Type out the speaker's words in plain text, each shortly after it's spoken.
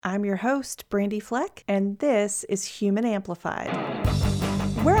I'm your host, Brandy Fleck, and this is Human Amplified.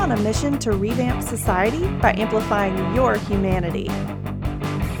 We're on a mission to revamp society by amplifying your humanity.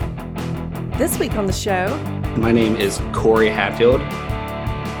 This week on the show... My name is Corey Hatfield.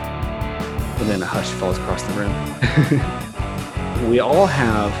 And then a hush falls across the room. We all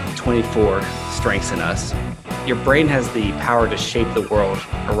have 24 strengths in us. Your brain has the power to shape the world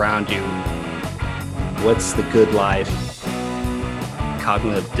around you. What's the good life?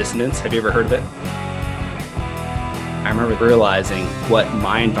 Cognitive dissonance. Have you ever heard of it? I remember realizing what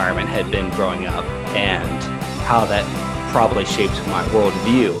my environment had been growing up and how that probably shaped my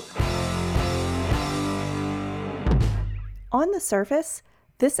worldview. On the surface,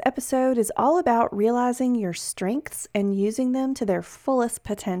 this episode is all about realizing your strengths and using them to their fullest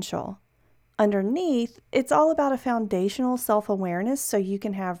potential. Underneath, it's all about a foundational self-awareness so you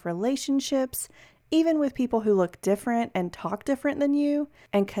can have relationships, even with people who look different and talk different than you,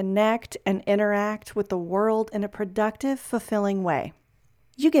 and connect and interact with the world in a productive, fulfilling way.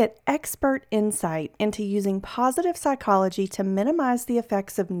 You get expert insight into using positive psychology to minimize the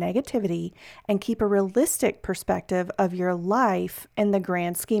effects of negativity and keep a realistic perspective of your life in the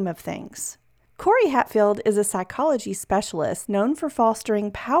grand scheme of things. Corey Hatfield is a psychology specialist known for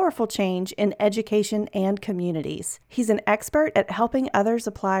fostering powerful change in education and communities. He's an expert at helping others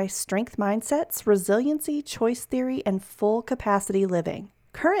apply strength mindsets, resiliency, choice theory, and full capacity living.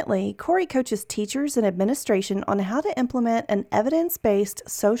 Currently, Corey coaches teachers and administration on how to implement an evidence-based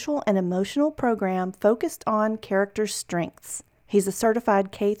social and emotional program focused on character strengths. He's a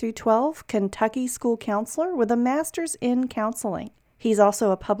certified K-12 Kentucky school counselor with a master's in counseling. He's also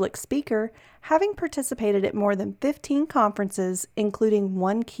a public speaker, having participated at more than 15 conferences, including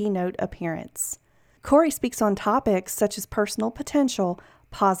one keynote appearance. Corey speaks on topics such as personal potential,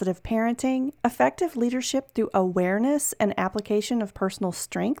 positive parenting, effective leadership through awareness and application of personal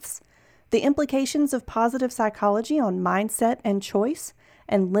strengths, the implications of positive psychology on mindset and choice,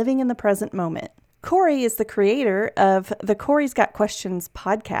 and living in the present moment. Corey is the creator of the Corey's Got Questions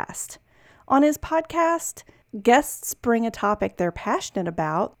podcast. On his podcast, guests bring a topic they're passionate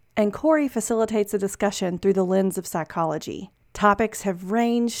about, and Corey facilitates a discussion through the lens of psychology. Topics have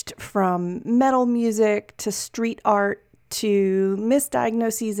ranged from metal music to street art to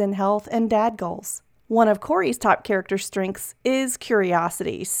misdiagnoses in health and dad goals. One of Corey's top character strengths is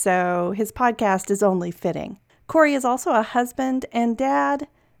curiosity, so his podcast is only fitting. Corey is also a husband and dad,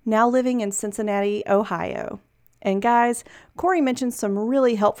 now living in Cincinnati, Ohio. And guys, Corey mentions some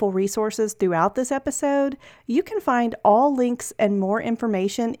really helpful resources throughout this episode. You can find all links and more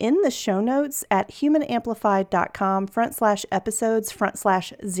information in the show notes at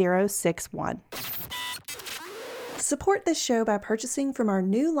humanamplified.com/episodes/061. Support this show by purchasing from our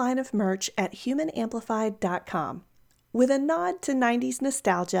new line of merch at humanamplified.com. With a nod to 90s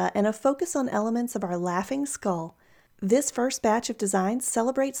nostalgia and a focus on elements of our laughing skull, this first batch of designs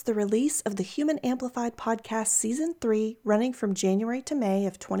celebrates the release of the Human Amplified Podcast Season 3, running from January to May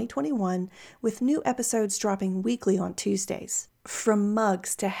of 2021, with new episodes dropping weekly on Tuesdays. From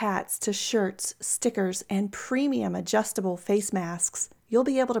mugs to hats to shirts, stickers, and premium adjustable face masks, you'll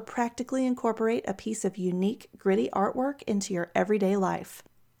be able to practically incorporate a piece of unique, gritty artwork into your everyday life.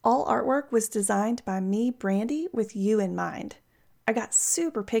 All artwork was designed by me, Brandy, with you in mind. I got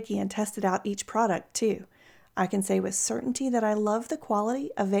super picky and tested out each product, too. I can say with certainty that I love the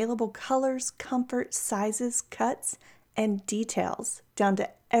quality, available colors, comfort, sizes, cuts, and details, down to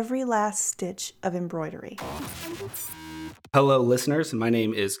every last stitch of embroidery. Hello, listeners. My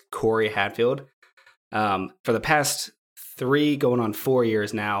name is Corey Hatfield. For the past 3 going on 4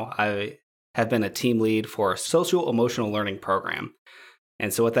 years now, I have been a team lead for a social emotional learning program.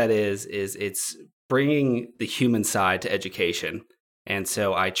 And so what that is it's bringing the human side to education. And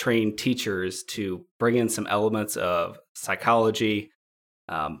so I train teachers to bring in some elements of psychology,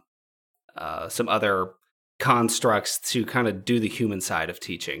 some other constructs to kind of do the human side of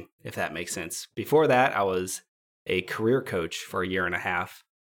teaching, if that makes sense. Before that, I was a career coach for 1.5 years,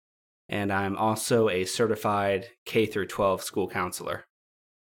 and I'm also a certified K-12 school counselor.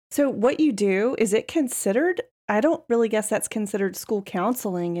 So what you do, is it considered, I don't really guess that's considered school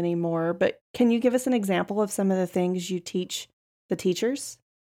counseling anymore, but can you give us an example of some of the things you teach the teachers?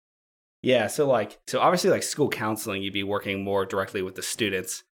 Yeah, so obviously school counseling, you'd be working more directly with the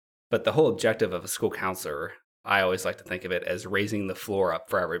students, but the whole objective of a school counselor, I always like to think of it as raising the floor up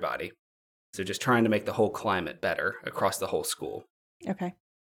for everybody. So just trying to make the whole climate better across the whole school. Okay.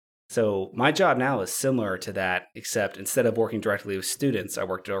 So my job now is similar to that, except instead of working directly with students, I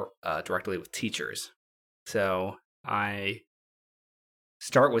work directly with teachers. So I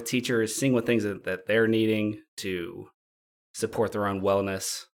start with teachers, seeing what things that they're needing to support their own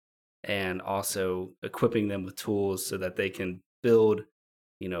wellness, and also equipping them with tools so that they can build,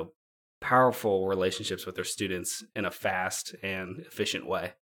 powerful relationships with their students in a fast and efficient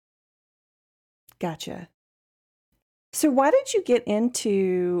way. Gotcha. So why did you get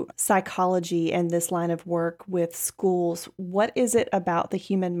into psychology and this line of work with schools? What is it about the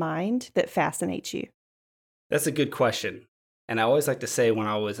human mind that fascinates you? That's a good question. And I always like to say when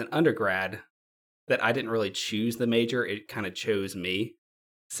I was an undergrad that I didn't really choose the major, it kind of chose me.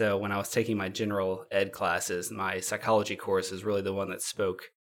 So when I was taking my general ed classes, my psychology course is really the one that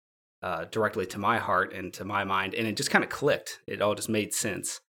spoke directly to my heart and to my mind. And it just kind of clicked. It all just made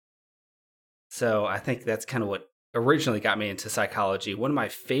sense. So I think that's kind of what originally got me into psychology. One of my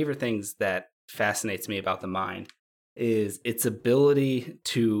favorite things that fascinates me about the mind is its ability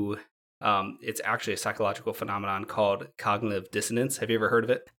to, it's actually a psychological phenomenon called cognitive dissonance. Have you ever heard of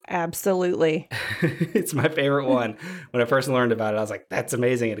it? Absolutely. It's my favorite one. When I first learned about it, I was like, that's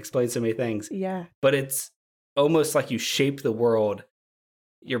amazing. It explains so many things. Yeah. But it's almost like you shape the world.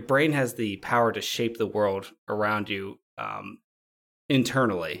 Your brain has the power to shape the world around you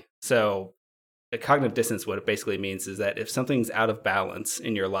internally. So the cognitive dissonance, what it basically means is that if something's out of balance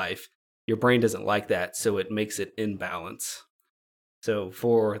in your life, your brain doesn't like that, so it makes it in balance. So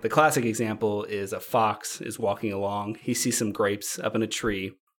for the classic example is a fox is walking along. He sees some grapes up in a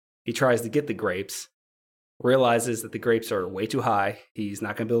tree. He tries to get the grapes, realizes that the grapes are way too high. He's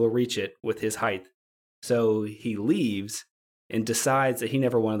not going to be able to reach it with his height. So he leaves and decides that he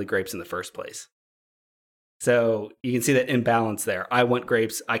never wanted the grapes in the first place. So you can see that imbalance there. I want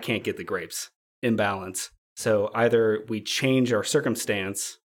grapes. I can't get the grapes. Imbalance. So either we change our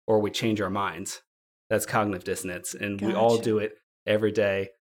circumstance or we change our minds. That's cognitive dissonance. And Gotcha. We all do it every day,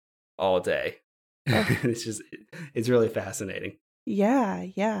 all day. Oh. It's really fascinating. Yeah,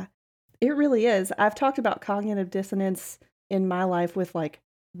 yeah. It really is. I've talked about cognitive dissonance in my life with like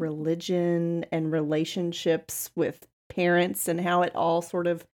religion and relationships with parents and how it all sort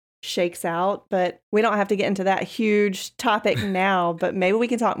of shakes out, but we don't have to get into that huge topic now, but maybe we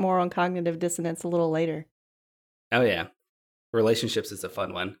can talk more on cognitive dissonance a little later. Oh yeah. Relationships is a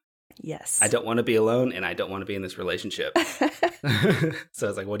fun one. Yes. I don't want to be alone and I don't want to be in this relationship. So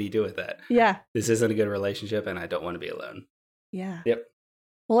it's like, what do you do with that? Yeah. This isn't a good relationship and I don't want to be alone. Yeah. Yep.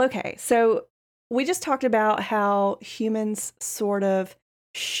 Well, okay. So we just talked about how humans sort of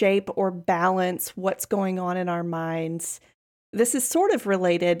shape or balance what's going on in our minds. This is sort of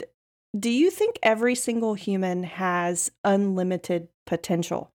related. Do you think every single human has unlimited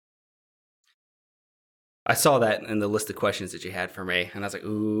potential? I saw that in the list of questions that you had for me, and I was like,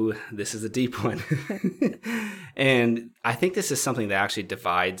 ooh, this is a deep one. And I think this is something that actually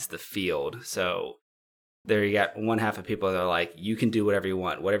divides the field. So there you got one half of people that are like, you can do whatever you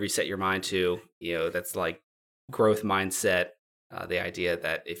want, whatever you set your mind to. That's like growth mindset, the idea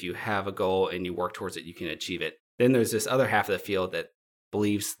that if you have a goal and you work towards it, you can achieve it. Then there's this other half of the field that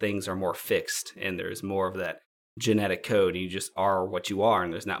believes things are more fixed and there's more of that genetic code. And you just are what you are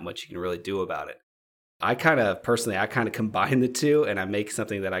and there's not much you can really do about it. I kind of combine the two and I make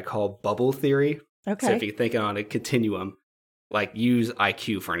something that I call bubble theory. Okay. So if you think on a continuum, like use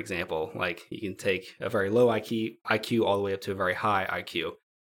IQ for an example, like you can take a very low IQ all the way up to a very high IQ.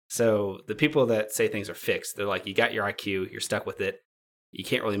 So the people that say things are fixed, they're like, you got your IQ, you're stuck with it. You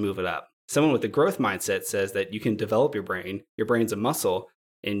can't really move it up. Someone with the growth mindset says that you can develop your brain. Your brain's a muscle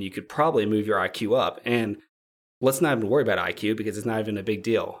and you could probably move your IQ up. And let's not even worry about IQ because it's not even a big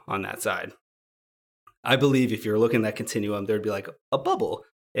deal on that side. I believe if you're looking at that continuum, there'd be like a bubble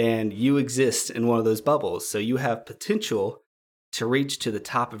and you exist in one of those bubbles. So you have potential to reach to the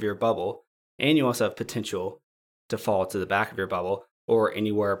top of your bubble and you also have potential to fall to the back of your bubble or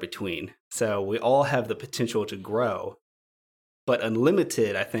anywhere between. So we all have the potential to grow, but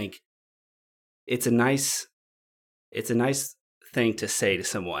unlimited, I think it's a nice thing to say to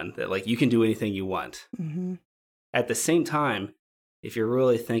someone that like you can do anything you want. Mm-hmm. At the same time, if you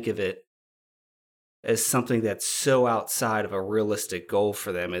really think of it as something that's so outside of a realistic goal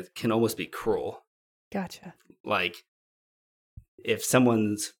for them, it can almost be cruel. Gotcha. Like if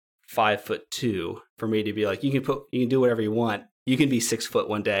someone's 5'2", for me to be like, you can do whatever you want. You can be 6 foot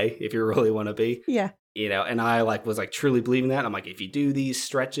one day if you really want to be. Yeah. And I was truly believing that. I'm like, if you do these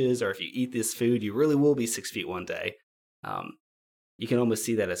stretches or if you eat this food, you really will be 6 feet one day. You can almost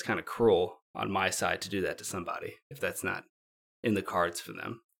see that as kind of cruel on my side to do that to somebody if that's not in the cards for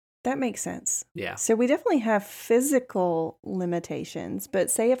them. That makes sense. Yeah. So we definitely have physical limitations, but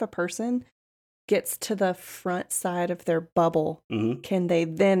say if a person gets to the front side of their bubble, Mm-hmm. can they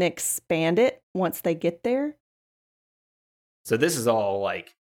then expand it once they get there? So this is all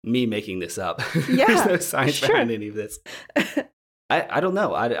like me making this up. Yeah, There's no science sure. behind any of this. I don't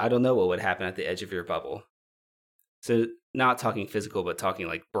know. I don't know what would happen at the edge of your bubble. So not talking physical, but talking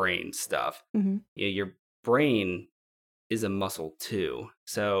like brain stuff. Mm-hmm. Your brain is a muscle too.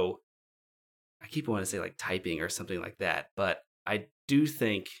 So I keep wanting to say like typing or something like that, but I do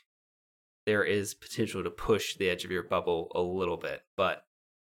think there is potential to push the edge of your bubble a little bit. But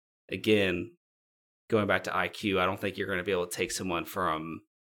again, going back to IQ, I don't think you're going to be able to take someone from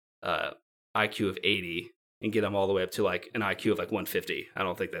IQ of 80 and get them all the way up to like an IQ of like 150. I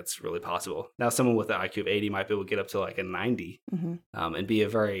don't think that's really possible. Now, someone with an IQ of 80 might be able to get up to like a 90 and be a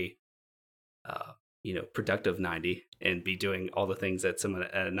very, productive 90 and be doing all the things that someone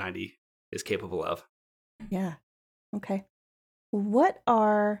at a 90 is capable of. Yeah. Okay. What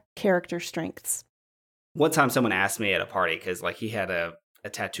are character strengths? One time someone asked me at a party, because like he had a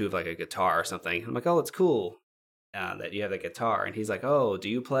tattoo of like a guitar or something. I'm like, oh, it's cool that you have that guitar. And he's like, oh, do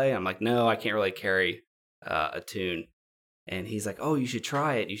you play? I'm like, no, I can't really carry a tune. And he's like, oh, you should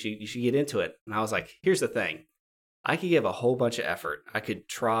try it. You should get into it. And I was like, here's the thing. I could give a whole bunch of effort. I could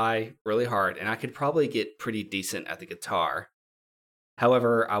try really hard, and I could probably get pretty decent at the guitar.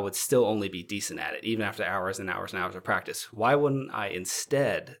 However, I would still only be decent at it, even after hours and hours and hours of practice. Why wouldn't I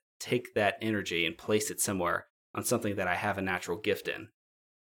instead take that energy and place it somewhere on something that I have a natural gift in?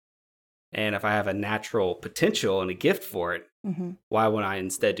 And if I have a natural potential and a gift for it, why wouldn't I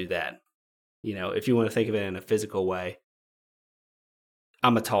instead do that? If you want to think of it in a physical way,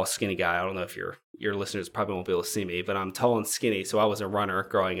 I'm a tall, skinny guy. I don't know if your listeners probably won't be able to see me, but I'm tall and skinny, so I was a runner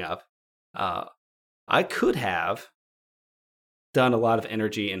growing up. I could have done a lot of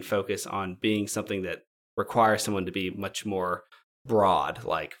energy and focus on being something that requires someone to be much more broad,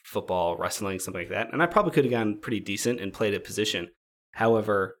 like football, wrestling, something like that. And I probably could have gotten pretty decent and played a position.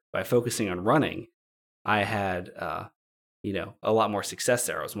 However, by focusing on running, I had, a lot more success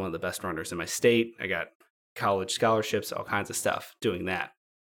there. I was one of the best runners in my state. I got college scholarships, all kinds of stuff doing that.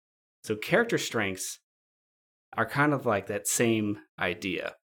 So character strengths are kind of like that same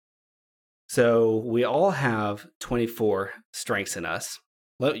idea. So we all have 24 strengths in us.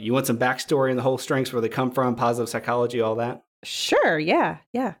 You want some backstory in the whole strengths, where they come from, positive psychology, all that? Sure, yeah.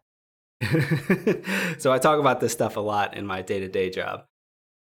 So I talk about this stuff a lot in my day-to-day job.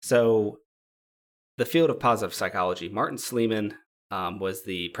 So the field of positive psychology, Martin Sleeman was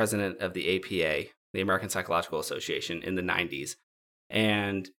the president of the APA, the American Psychological Association, in the 90s.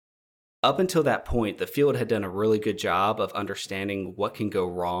 And up until that point, the field had done a really good job of understanding what can go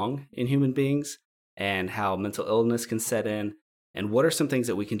wrong in human beings and how mental illness can set in and what are some things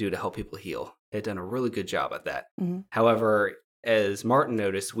that we can do to help people heal. They had done a really good job at that. However, as Martin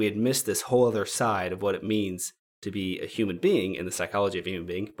noticed, we had missed this whole other side of what it means to be a human being in the psychology of a human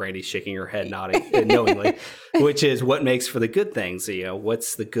being. Brandy's shaking her head, nodding knowingly, which is what makes for the good things.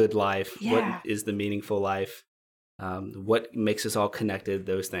 What's the good life? Yeah. What is the meaningful life? What makes us all connected?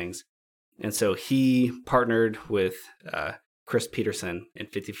 Those things. And so he partnered with Chris Peterson and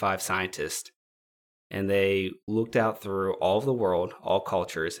 55 scientists, and they looked out through all of the world, all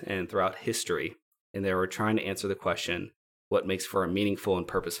cultures, and throughout history, and they were trying to answer the question, what makes for a meaningful and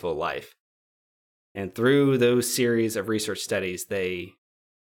purposeful life? And through those series of research studies, they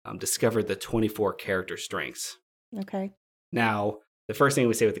discovered the 24 character strengths. Okay. Now, the first thing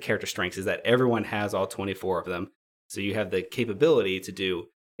we say with the character strengths is that everyone has all 24 of them, so you have the capability to do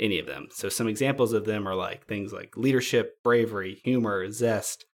any of them. So some examples of them are like things like leadership, bravery, humor,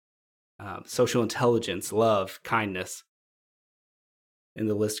 zest, social intelligence, love, kindness, and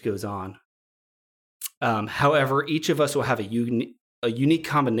the list goes on. However, each of us will have a unique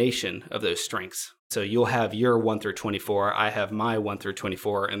combination of those strengths. So you'll have your 1 through 24, I have my 1 through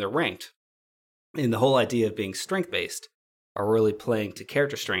 24, and they're ranked. And the whole idea of being strength-based, or really playing to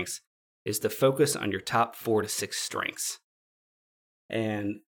character strengths, is to focus on your top 4 to 6 strengths.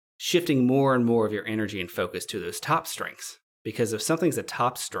 And shifting more and more of your energy and focus to those top strengths. Because if something's a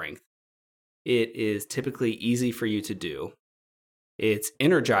top strength, it is typically easy for you to do. It's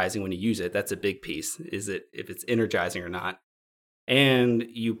energizing when you use it. That's a big piece, is it if it's energizing or not. And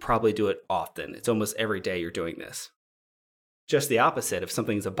you probably do it often. It's almost every day you're doing this. Just the opposite, if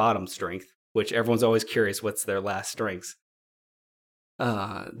something's a bottom strength, which everyone's always curious what's their last strengths,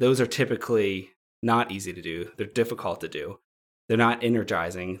 those are typically not easy to do. They're difficult to do. They're not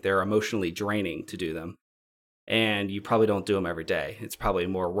energizing. They're emotionally draining to do them. And you probably don't do them every day. It's probably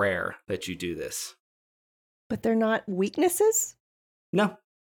more rare that you do this. But they're not weaknesses? No,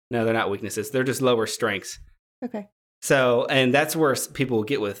 they're not weaknesses. They're just lower strengths. Okay. So, and that's where people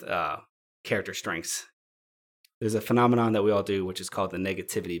get with character strengths. There's a phenomenon that we all do, which is called the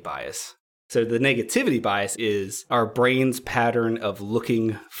negativity bias. So the negativity bias is our brain's pattern of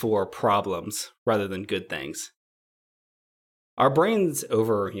looking for problems rather than good things. Our brains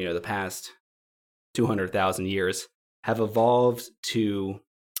over, the past 200,000 years have evolved to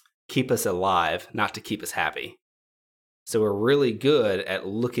keep us alive, not to keep us happy. So we're really good at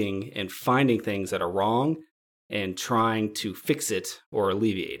looking and finding things that are wrong and trying to fix it or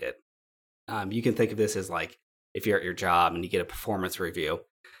alleviate it. You can think of this as like if you're at your job and you get a performance review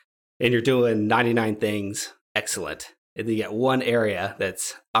and you're doing 99 things excellent, and then you get one area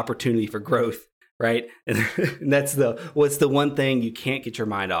that's opportunity for growth, right? And that's what's the one thing you can't get your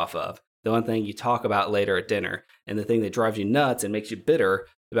mind off of, the one thing you talk about later at dinner, and the thing that drives you nuts and makes you bitter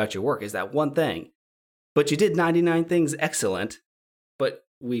about your work is that one thing. But you did 99 things excellent, but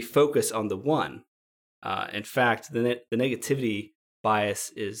we focus on the one. In fact, the negativity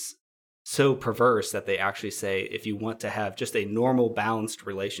bias is so perverse that they actually say if you want to have just a normal, balanced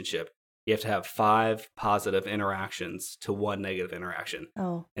relationship, you have to have 5 positive interactions to 1 negative interaction.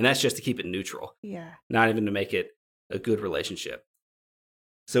 Oh. And that's just to keep it neutral. Yeah. Not even to make it a good relationship.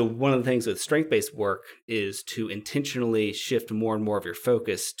 So one of the things with strength-based work is to intentionally shift more and more of your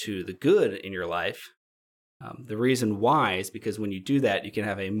focus to the good in your life. The reason why is because when you do that, you can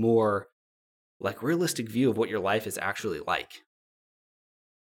have a more realistic view of what your life is actually like.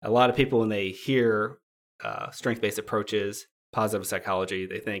 A lot of people, when they hear strength-based approaches, positive psychology,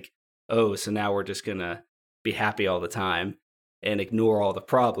 they think, oh, so now we're just going to be happy all the time and ignore all the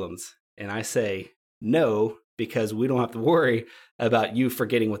problems. And I say, no, because we don't have to worry about you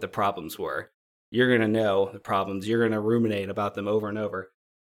forgetting what the problems were. You're going to know the problems. You're going to ruminate about them over and over.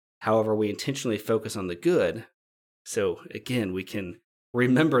 However, we intentionally focus on the good. So again, we can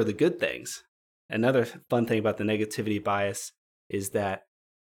remember the good things. Another fun thing about the negativity bias is that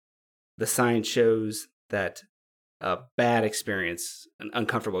the science shows that a bad experience, an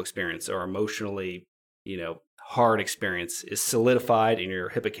uncomfortable experience, or emotionally, hard experience is solidified in your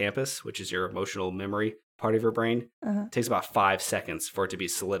hippocampus, which is your emotional memory part of your brain. It takes about 5 seconds for it to be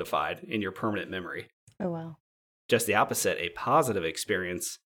solidified in your permanent memory. Oh, wow. Just the opposite, a positive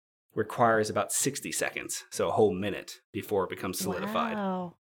experience requires about 60 seconds, so a whole minute before it becomes solidified.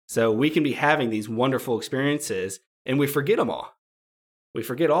 Wow. So we can be having these wonderful experiences and we forget them all. We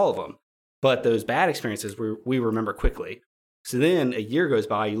forget all of them. But those bad experiences, we remember quickly. So then a year goes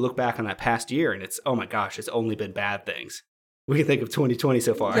by, you look back on that past year and it's, oh my gosh, it's only been bad things. We can think of 2020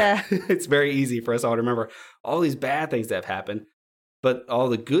 so far. Yeah. It's very easy for us all to remember all these bad things that have happened. But all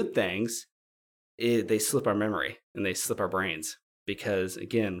the good things, they slip our memory and they slip our brains. Because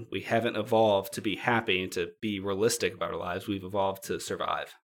again, we haven't evolved to be happy and to be realistic about our lives. We've evolved to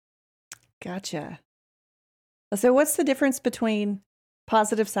survive. Gotcha. So what's the difference between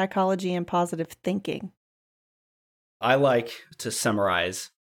positive psychology and positive thinking? I like to summarize,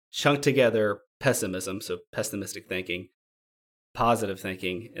 chunk together pessimism, so pessimistic thinking, positive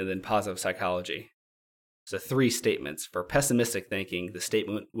thinking, and then positive psychology. So 3 statements. For pessimistic thinking, the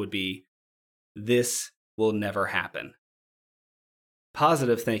statement would be, this will never happen.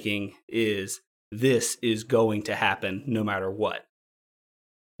 Positive thinking is, this is going to happen no matter what.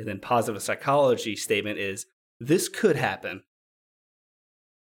 And then positive psychology statement is, this could happen.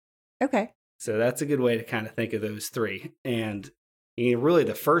 Okay. So that's a good way to kind of think of those 3. And really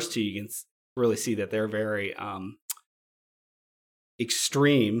the first 2, you can really see that they're very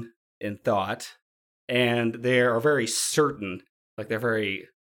extreme in thought, and they are very certain. Like they're very,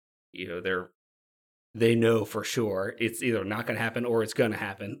 they know for sure it's either not going to happen or it's going to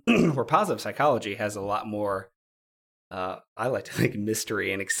happen. Where positive psychology has a lot more, I like to think,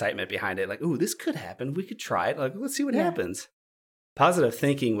 mystery and excitement behind it. Like, ooh, this could happen. We could try it. Like, let's see what happens. Positive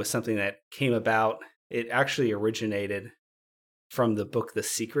thinking was something that came about. It actually originated from the book The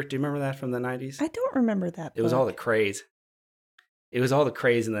Secret. Do you remember that from the 90s? I don't remember that book. It was all the craze. It was all the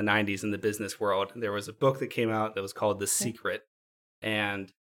craze in the 90s in the business world. There was a book that came out that was called The Secret.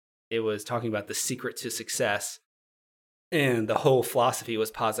 And it was talking about the secret to success. And the whole philosophy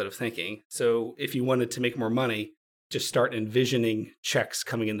was positive thinking. So if you wanted to make more money, just start envisioning checks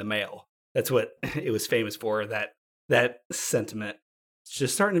coming in the mail. That's what it was famous for, that sentiment.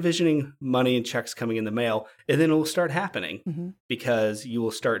 Just start envisioning money and checks coming in the mail, and then it will start happening because you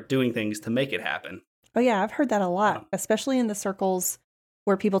will start doing things to make it happen. Oh, yeah. I've heard that a lot, especially in the circles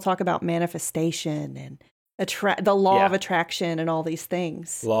where people talk about manifestation and the law of attraction and all these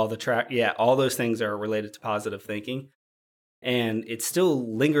things. Law of attraction. Yeah, all those things are related to positive thinking. And it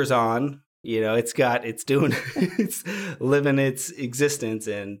still lingers on. It's living its existence,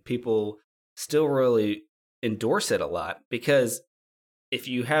 and people still really endorse it a lot, because if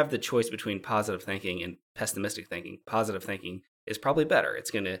you have the choice between positive thinking and pessimistic thinking, positive thinking is probably better.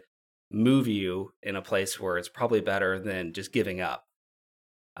 It's going to move you in a place where it's probably better than just giving up.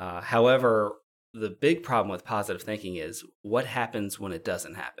 However, the big problem with positive thinking is what happens when it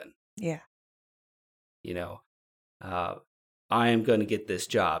doesn't happen. Yeah. You know, I am going to get this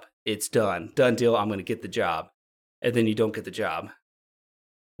job. It's done. Done deal. I'm going to get the job. And then you don't get the job.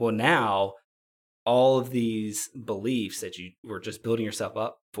 Well, now all of these beliefs that you were just building yourself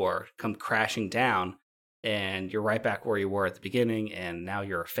up for come crashing down, and you're right back where you were at the beginning, and now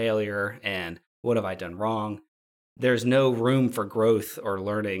you're a failure, and what have I done wrong? There's no room for growth or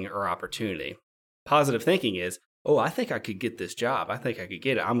learning or opportunity. Positive thinking is, oh, I think I could get this job. I think I could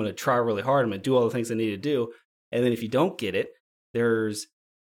get it. I'm going to try really hard. I'm going to do all the things I need to do. And then if you don't get it, there's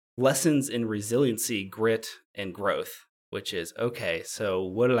lessons in resiliency, grit, and growth, which is, okay, so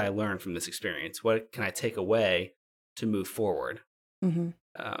what did I learn from this experience? What can I take away to move forward? Mm-hmm.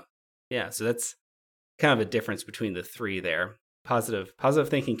 So that's kind of a difference between the three there. Positive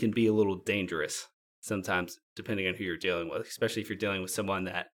thinking can be a little dangerous sometimes, depending on who you're dealing with, especially if you're dealing with someone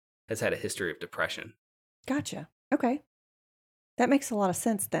that has had a history of depression. Gotcha. Okay. That makes a lot of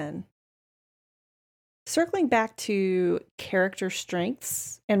sense then. Circling back to character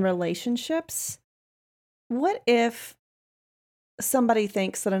strengths and relationships, what if somebody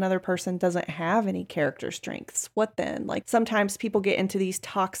thinks that another person doesn't have any character strengths? What then? Like sometimes people get into these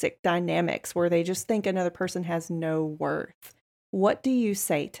toxic dynamics where they just think another person has no worth. What do you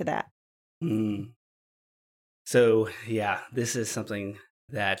say to that? So, yeah, this is something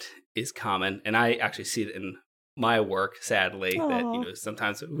that is common. And I actually see it in my work, sadly, Aww. that,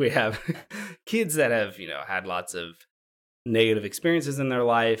 sometimes we have kids that have, had lots of negative experiences in their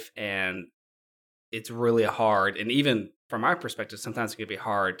life, and it's really hard. And even from my perspective, sometimes it can be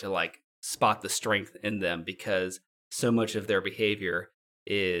hard to like spot the strength in them because so much of their behavior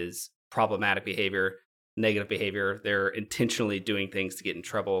is problematic behavior, negative behavior. They're intentionally doing things to get in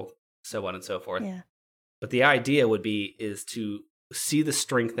trouble, so on and so forth. Yeah. But the idea is to see the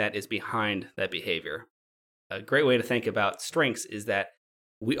strength that is behind that behavior. A great way to think about strengths is that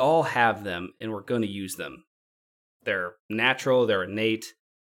we all have them and we're going to use them. They're natural, they're innate.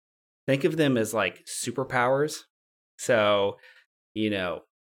 Think of them as like superpowers. So,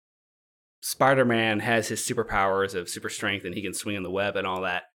 Spider-Man has his superpowers of super strength and he can swing on the web and all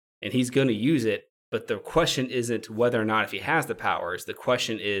that. And he's going to use it. But the question isn't whether or not if he has the powers. The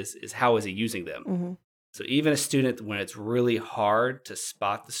question is how is he using them? Mm-hmm. So even a student, when it's really hard to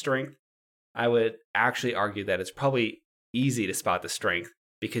spot the strength, I would actually argue that it's probably easy to spot the strength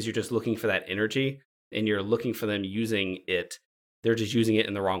because you're just looking for that energy and you're looking for them using it. They're just using it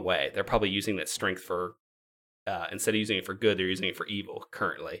in the wrong way. They're probably using that strength for, instead of using it for good, they're using it for evil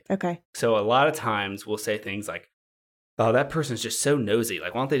currently. Okay. So a lot of times we'll say things like, oh, that person's just so nosy.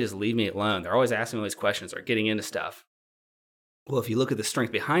 Like, why don't they just leave me alone? They're always asking all these questions or getting into stuff. Well, if you look at the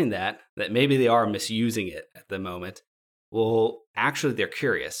strength behind that maybe they are misusing it at the moment. Well, actually, they're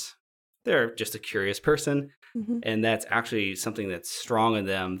curious. They're just a curious person. Mm-hmm. And that's actually something that's strong in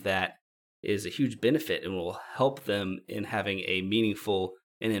them that is a huge benefit and will help them in having a meaningful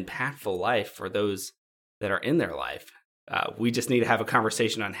and impactful life for those that are in their life. We just need to have a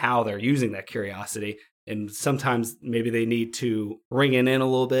conversation on how they're using that curiosity. And sometimes maybe they need to ring it in a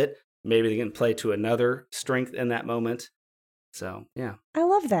little bit. Maybe they can play to another strength in that moment. So, yeah. I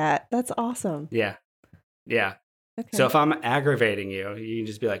love that. That's awesome. Yeah. Yeah. Okay. So if I'm aggravating you, you can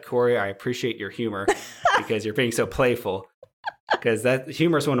just be like, Corey, I appreciate your humor because you're being so playful. Because that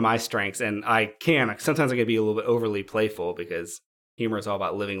humor is one of my strengths. And sometimes I can be a little bit overly playful because humor is all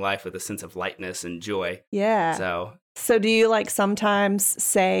about living life with a sense of lightness and joy. Yeah. So do you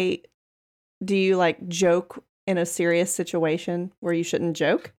joke in a serious situation where you shouldn't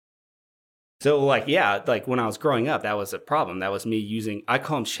joke? So like when I was growing up, that was a problem. That was me I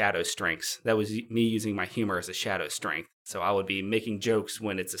call them shadow strengths. That was me using my humor as a shadow strength. So I would be making jokes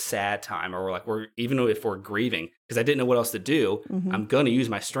when it's a sad time or even if we're grieving because I didn't know what else to do. Mm-hmm. I'm going to use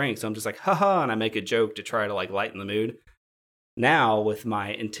my strength. So I'm just like, haha, and I make a joke to try to like lighten the mood. Now with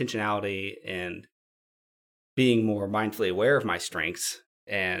my intentionality and being more mindfully aware of my strengths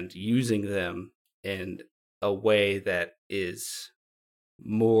and using them in a way that is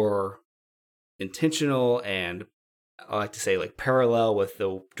more intentional and I like to say like parallel with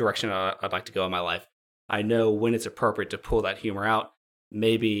the direction I'd like to go in my life. I know when it's appropriate to pull that humor out.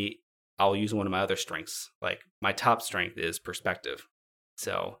 Maybe I'll use one of my other strengths. Like my top strength is perspective.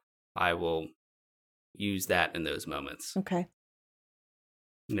 So I will use that in those moments. Okay.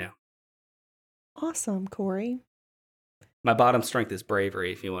 Yeah. Awesome, Corey. My bottom strength is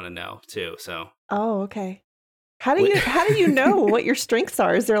bravery, if you want to know too. So. Oh, okay. How do you know what your strengths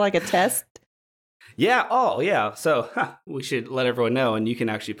are? Is there like a test? Yeah. Oh, yeah. So we should let everyone know, and you can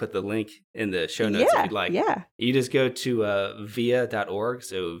actually put the link in the show notes if you'd like. Yeah. You just go to via.org,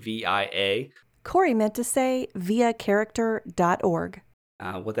 so VIA, Corey meant to say viacharacter.org.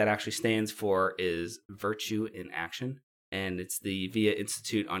 What that actually stands for is Virtue in Action, and it's the VIA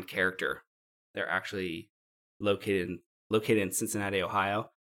Institute on Character. They're actually located in Cincinnati, Ohio.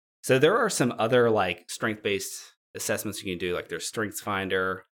 So there are some other like strength-based assessments you can do, like there's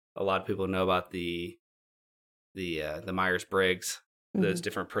StrengthsFinder. A lot of people know about the Myers-Briggs, those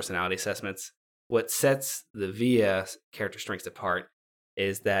different personality assessments. What sets the VIA character strengths apart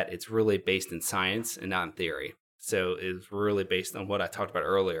is that it's really based in science and not in theory. So it's really based on what I talked about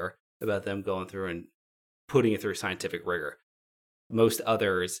earlier about them going through and putting it through scientific rigor. Most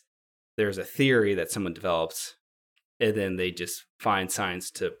others, there's a theory that someone develops, and then they just find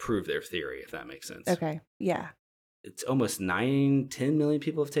science to prove their theory, if that makes sense. Okay. Yeah. It's almost 10 million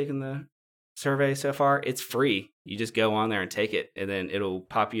people have taken the survey so far. It's free. You just go on there and take it, and then it'll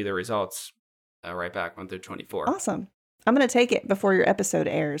pop you the results right back on through 24. Awesome. I'm going to take it before your episode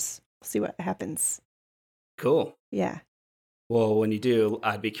airs. See what happens. Cool. Yeah. Well, when you do,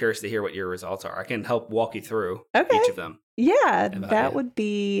 I'd be curious to hear what your results are. I can help walk you through each of them. Yeah, that would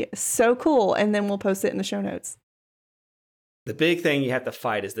be so cool. And then we'll post it in the show notes. The big thing you have to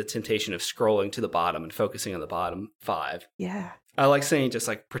fight is the temptation of scrolling to the bottom and focusing on the bottom 5. Yeah. I like saying just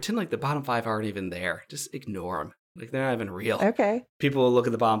like pretend like the bottom 5 aren't even there. Just ignore them. Like they're not even real. Okay. People will look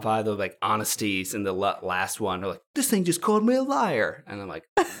at the bottom 5, they'll be like honesties, and the last one, they're like, this thing just called me a liar. And I'm like,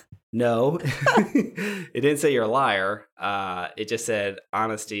 no, it didn't say you're a liar. It just said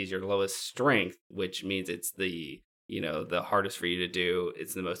honesty is your lowest strength, which means it's the hardest for you to do.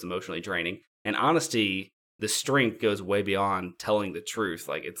 It's the most emotionally draining. And honesty, the strength goes way beyond telling the truth.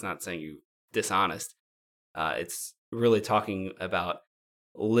 Like it's not saying you dishonest. It's really talking about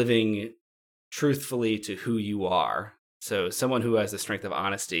living truthfully to who you are. So someone who has the strength of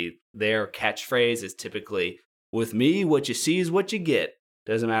honesty, their catchphrase is typically, with me, what you see is what you get.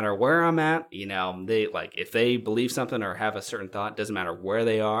 Doesn't matter where I'm at. They like if they believe something or have a certain thought, doesn't matter where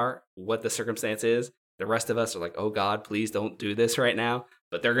they are, what the circumstance is. The rest of us are like, oh God, please don't do this right now.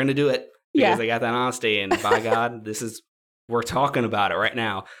 But they're going to do it because they got that honesty. And by God, we're talking about it right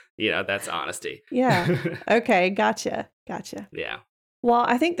now. That's honesty. Yeah. Okay. Gotcha. Yeah. Well,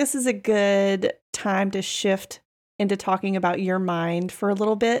 I think this is a good time to shift into talking about your mind for a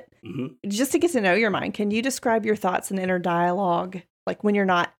little bit. Mm-hmm. Just to get to know your mind, can you describe your thoughts and inner dialogue, like when you're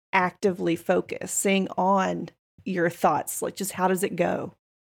not actively focusing on your thoughts? Like, just how does it go?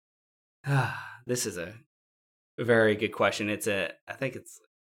 This is a very good question.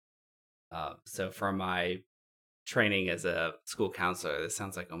 So for my training as a school counselor, this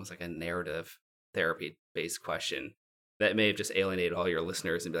sounds like almost like a narrative therapy-based question that may have just alienated all your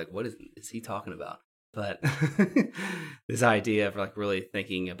listeners and be like, what is he talking about? But this idea of like really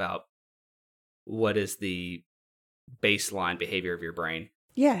thinking about what is the baseline behavior of your brain.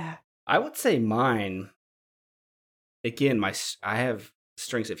 Yeah. I would say mine, again, I have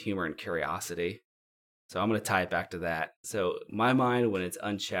strengths of humor and curiosity. So I'm going to tie it back to that. So my mind, when it's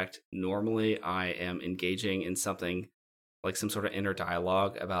unchecked, normally I am engaging in something like some sort of inner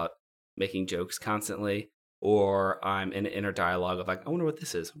dialogue about making jokes constantly. Or I'm in an inner dialogue of like, I wonder what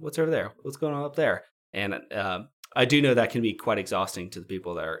this is. What's over there? What's going on up there? And I do know that can be quite exhausting to the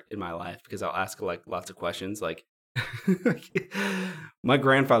people that are in my life because I'll ask like lots of questions. Like my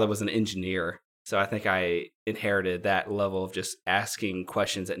grandfather was an engineer. So I think I inherited that level of just asking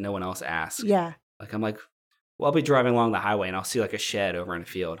questions that no one else asks. Yeah. Like I'm like, well, I'll be driving along the highway and I'll see like a shed over in a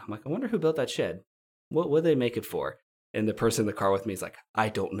field. I'm like, I wonder who built that shed. What did they make it for? And the person in the car with me is like, I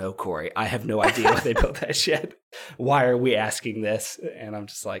don't know, Corey. I have no idea why they built that shed. Why are we asking this? And I'm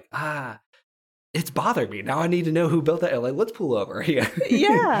just like, it's bothered me. Now I need to know who built that. Like, let's pull over.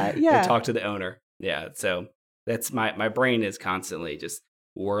 Yeah. And talk to the owner. Yeah. So that's my brain is constantly just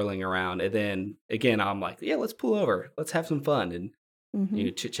whirling around. And then again, I'm like, yeah, let's pull over. Let's have some fun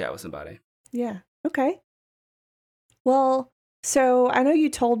and chit chat with somebody. Yeah. Okay. Well, so I know you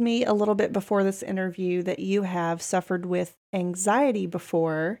told me a little bit before this interview that you have suffered with anxiety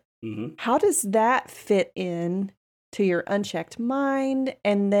before. Mm-hmm. How does that fit in to your unchecked mind?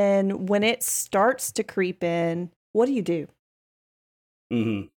 And then when it starts to creep in, what do you do?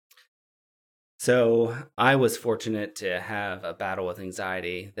 Mm-hmm. So I was fortunate to have a battle with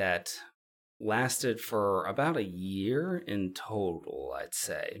anxiety that lasted for about a year in total, I'd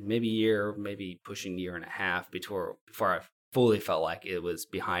say. Maybe a year, maybe pushing a year and a half before I fully felt like it was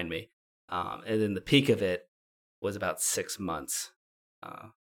behind me. And then the peak of it was about 6 months.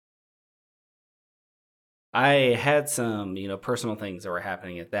 I had some, personal things that were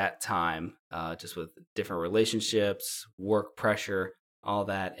happening at that time, just with different relationships, work pressure, all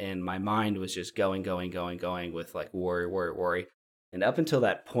that. And my mind was just going with like worry. And up until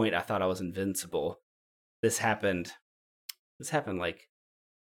that point, I thought I was invincible. This happened like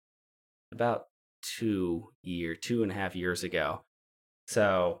about 2.5 years ago.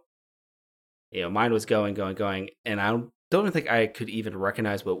 So, mine was going, and I don't even think I could even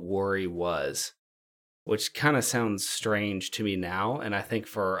recognize what worry was, which kind of sounds strange to me now. And I think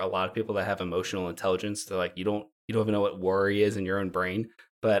for a lot of people that have emotional intelligence, they're like, you don't even know what worry is in your own brain.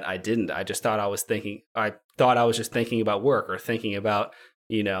 But I didn't. I just thought I was just thinking about work or thinking about,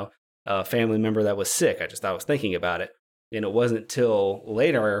 a family member that was sick. I just thought I was thinking about it. And it wasn't till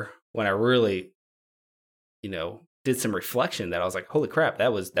later when I really, did some reflection that I was like, holy crap,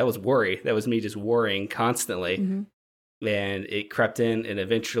 that was worry. That was me just worrying constantly. Mm-hmm. And it crept in, and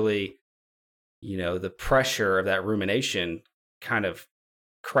eventually, the pressure of that rumination kind of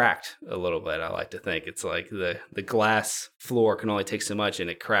cracked a little bit. I like to think it's like the glass floor can only take so much, and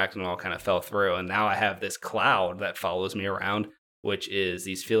it cracked and all kind of fell through. And now I have this cloud that follows me around, which is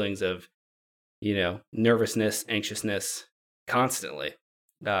these feelings of, nervousness, anxiousness constantly.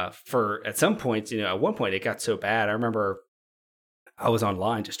 For at some points, at one point it got so bad. I remember I was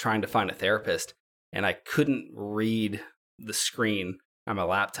online just trying to find a therapist, and I couldn't read the screen on my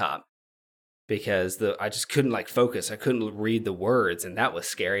laptop because I just couldn't focus. I couldn't read the words, and that was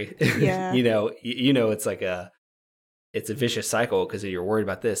scary. Yeah. It's like it's a vicious cycle because you're worried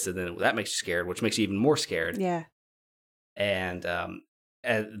about this, and then that makes you scared, which makes you even more scared. Yeah. And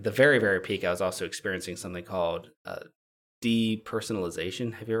at the very, very peak, I was also experiencing something called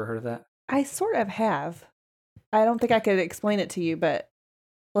depersonalization. Have you ever heard of that? I sort of have. I don't think I could explain it to you, but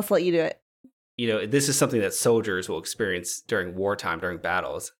let's let you do it. This is something that soldiers will experience during wartime, during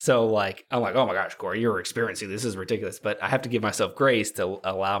battles. So I'm like, oh my gosh, Corey, you're experiencing this is ridiculous. But I have to give myself grace to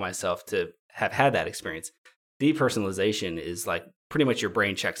allow myself to have had that experience. Depersonalization is like pretty much your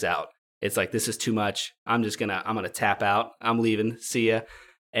brain checks out. It's like, this is too much. I'm going to tap out. I'm leaving. See ya.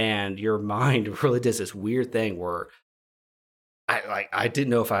 And your mind really does this weird thing where I didn't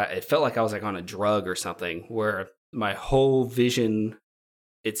know it felt like I was on a drug or something, where my whole vision,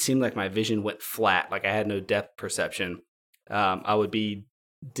 it seemed like my vision went flat. Like I had no depth perception. I would be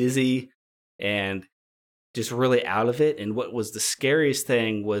dizzy and just really out of it. And what was the scariest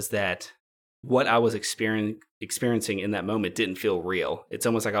thing was that what I was experiencing in that moment didn't feel real. It's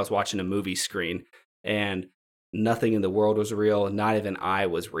almost like I was watching a movie screen, and nothing in the world was real. Not even I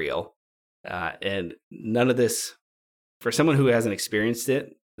was real. And none of this, for someone who hasn't experienced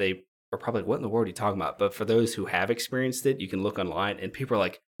it, they are probably like, what in the world are you talking about? But for those who have experienced it, you can look online and people are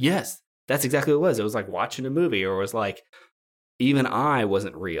like, yes, that's exactly what it was. It was like watching a movie, or it was like, even I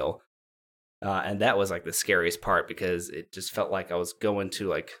wasn't real. And that was like the scariest part, because it just felt like I was going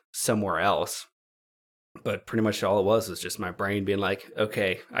to somewhere else. But pretty much all it was just my brain being like,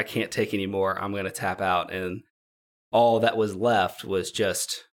 okay, I can't take any more. I'm going to tap out. And all that was left was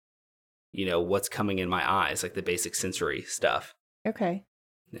just, what's coming in my eyes, like the basic sensory stuff. Okay.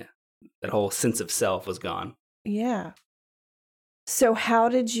 Yeah. That whole sense of self was gone. Yeah. So how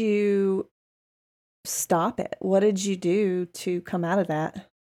did you stop it? What did you do to come out of that?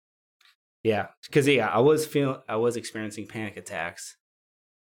 Yeah, because I was experiencing panic attacks.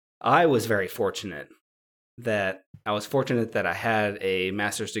 I was very fortunate that I had a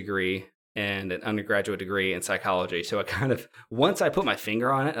master's degree and an undergraduate degree in psychology. So I kind of, once I put my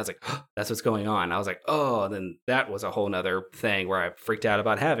finger on it, I was like, oh, that's what's going on. I was like, oh, then that was a whole nother thing where I freaked out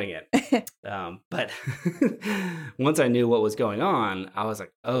about having it. But once I knew what was going on, I was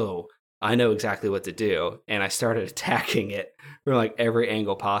like, oh, I know exactly what to do. And I started attacking it from every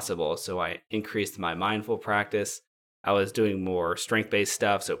angle possible. So I increased my mindful practice. I was doing more strength-based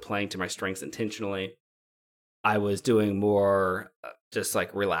stuff, so playing to my strengths intentionally. I was doing more just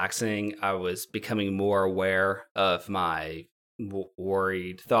relaxing. I was becoming more aware of my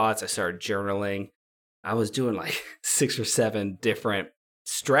worried thoughts. I started journaling. I was doing 6 or 7 different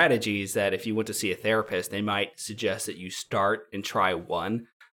strategies that if you went to see a therapist, they might suggest that you start and try one.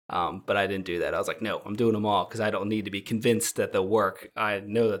 But I didn't do that. I was like, no, I'm doing them all because I don't need to be convinced that they'll work. I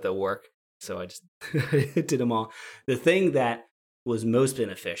know that they'll work. So I just did them all. The thing that was most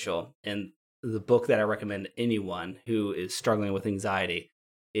beneficial, and the book that I recommend to anyone who is struggling with anxiety,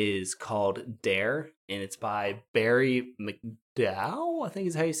 is called Dare, and it's by Barry McDowell, I think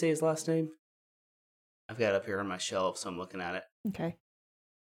is how you say his last name. I've got it up here on my shelf, so I'm looking at it. Okay.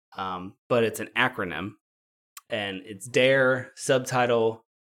 But it's an acronym, and it's Dare, subtitle,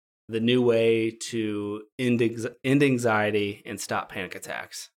 The New Way to End Anxiety and Stop Panic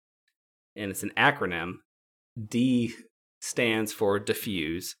Attacks. And it's an acronym. D stands for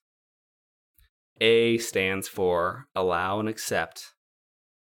diffuse. A stands for allow and accept.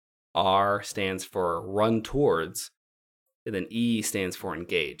 R stands for run towards. and then E stands for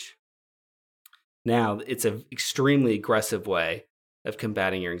engage. Now, it's an extremely aggressive way of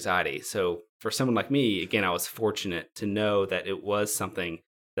combating your anxiety. So for someone like me, again, I was fortunate to know that it was something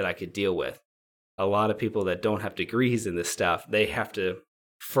that I could deal with. A lot of people that don't have degrees in this stuff, they have to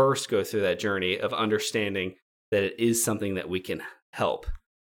first go through that journey of understanding that it is something that we can help.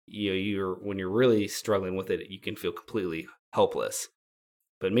 When you're really struggling with it, you can feel completely helpless.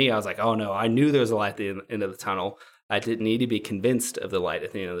 But me, I was like, oh no, I knew there was a light at the end of the tunnel. I didn't need to be convinced of the light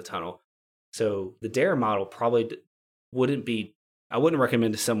at the end of the tunnel. So the DARE model probably wouldn't be, I wouldn't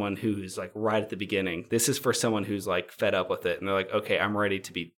recommend to someone who's like right at the beginning. This is for someone who's like fed up with it and they're like, okay, I'm ready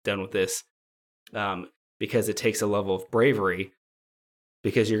to be done with this. Because it takes a level of bravery,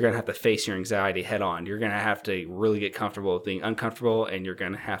 because you're going to have to face your anxiety head on. You're going to have to really get comfortable with being uncomfortable, and you're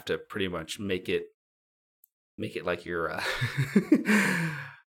going to have to pretty much make it like you're, I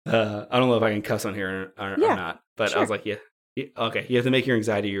don't know if I can cuss on here or not, but sure. I was like, yeah. Okay, you have to make your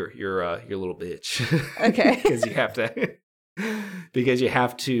anxiety your little bitch. Okay. because you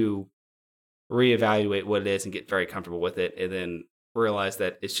have to reevaluate what it is and get very comfortable with it, and then realize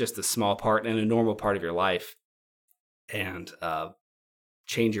that it's just a small part and a normal part of your life, and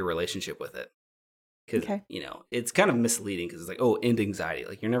change your relationship with it. Because it's kind of misleading, because it's like, oh, end anxiety.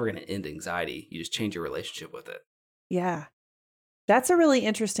 Like, you're never going to end anxiety. You just change your relationship with it. Yeah, that's a really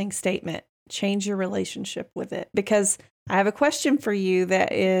interesting statement. Change your relationship with it, because I have a question for you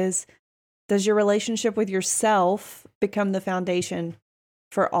that is, does your relationship with yourself become the foundation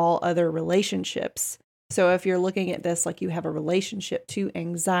for all other relationships? So if you're looking at this like you have a relationship to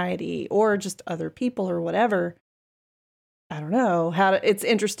anxiety or just other people or whatever, I don't know it's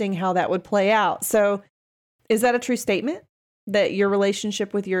interesting how that would play out. So is that a true statement, that your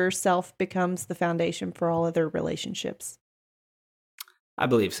relationship with yourself becomes the foundation for all other relationships? I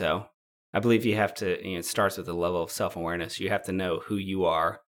believe so. I believe you have to, it starts with a level of self-awareness. You have to know who you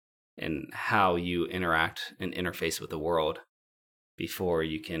are and how you interact and interface with the world before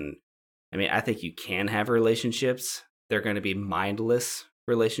you can. I think you can have relationships. They're going to be mindless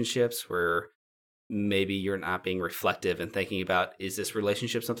relationships where maybe you're not being reflective and thinking about, is this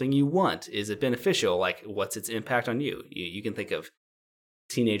relationship something you want? Is it beneficial? Like, what's its impact on you? You can think of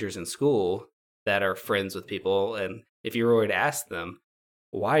teenagers in school that are friends with people, and if you were to ask them,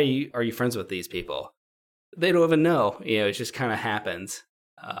 why are you friends with these people? They don't even know. It just kind of happens.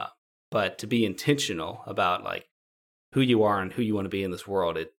 But to be intentional about like who you are and who you want to be in this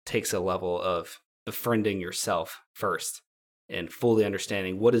world, it takes a level of befriending yourself first and fully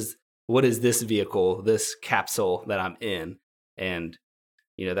understanding what is this vehicle, this capsule that I'm in. And,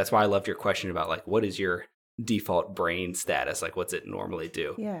 that's why I loved your question about like, what is your default brain status? Like, what's it normally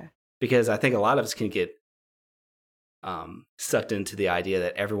do? Yeah. Because I think a lot of us can get sucked into the idea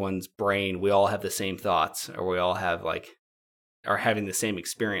that everyone's brain, we all have the same thoughts, or we all have are having the same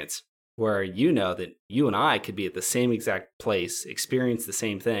experience, where that you and I could be at the same exact place, experience the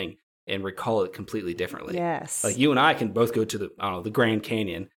same thing, and recall it completely differently. Yes. Like, you and I can both go to the Grand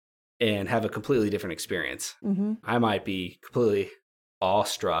Canyon and have a completely different experience. Mm-hmm. I might be completely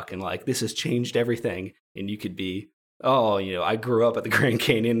awestruck and like, this has changed everything. And you could be, oh, I grew up at the Grand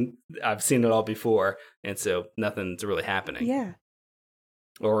Canyon. I've seen it all before. And so nothing's really happening. Yeah.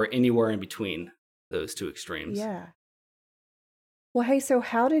 Or anywhere in between those two extremes. Yeah. Well, hey, so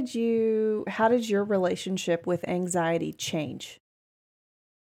how did your relationship with anxiety change?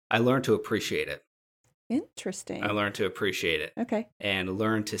 I learned to appreciate it. Interesting. I learned to appreciate it. Okay. And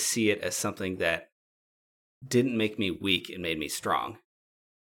learned to see it as something that didn't make me weak and made me strong.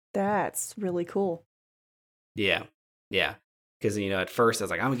 That's really cool. Yeah. Yeah. Because, at first I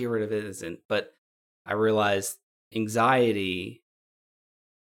was like, I'm going to get rid of it. But I realized anxiety,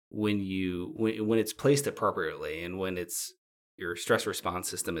 when it's placed appropriately and when your stress response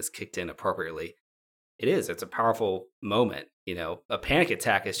system is kicked in appropriately, it's a powerful moment. A panic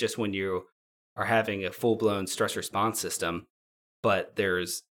attack is just when you are having a full-blown stress response system, but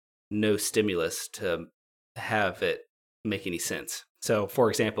there's no stimulus to have it make any sense. So, for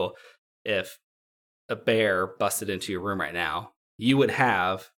example, if a bear busted into your room right now, you would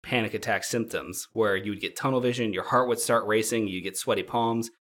have panic attack symptoms where you would get tunnel vision, your heart would start racing, you get sweaty palms,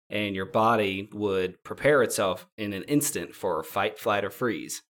 and your body would prepare itself in an instant for fight, flight, or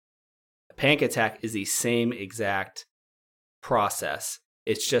freeze. A panic attack is the same exact process.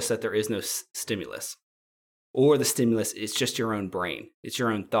 It's just that there is no stimulus. Or the stimulus is just your own brain. It's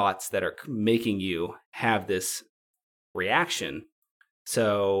your own thoughts that are making you have this reaction.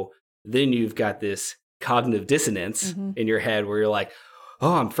 So then you've got this cognitive dissonance in your head where you're like,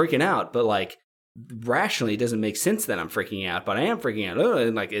 oh, I'm freaking out. But like, rationally, it doesn't make sense that I'm freaking out, but I am freaking out. Oh,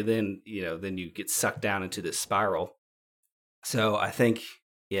 and then you get sucked down into this spiral. So I think,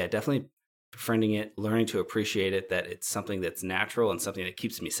 yeah, definitely befriending it, learning to appreciate it, that it's something that's natural and something that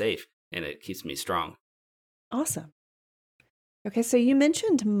keeps me safe and it keeps me strong. Awesome. Okay, so you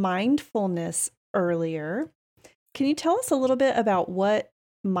mentioned mindfulness earlier. Can you tell us a little bit about what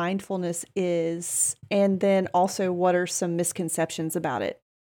mindfulness is, and then also what are some misconceptions about it?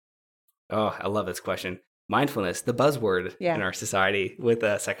 Oh, I love this question. Mindfulness, the buzzword in Yeah. our society with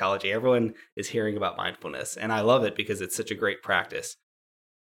psychology. Everyone is hearing about mindfulness, and I love it because it's such a great practice.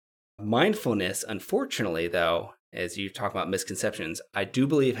 Mindfulness, unfortunately, though, as you talk about misconceptions, I do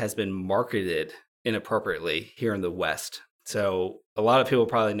believe has been marketed inappropriately here in the West. So a lot of people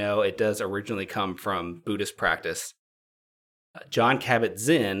probably know it does originally come from Buddhist practice. Jon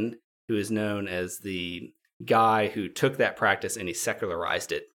Kabat-Zinn, who is known as the guy who took that practice and he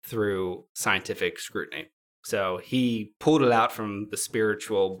secularized it through scientific scrutiny. So he pulled it out from the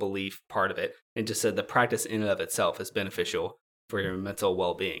spiritual belief part of it and just said the practice in and of itself is beneficial for your mental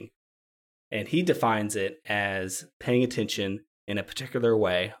well-being. And he defines it as paying attention in a particular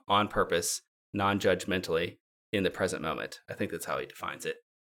way on purpose, non-judgmentally in the present moment. I think that's how he defines it.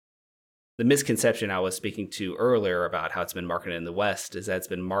 The misconception I was speaking to earlier about how it's been marketed in the West is that it's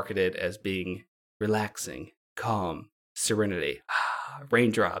been marketed as being relaxing, calm, serenity,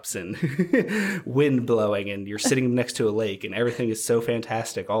 raindrops and wind blowing, and you're sitting next to a lake and everything is so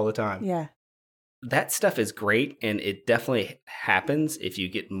fantastic all the time. Yeah. That stuff is great, and it definitely happens if you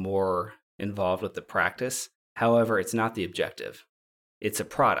get more involved with the practice. However, it's not the objective. It's a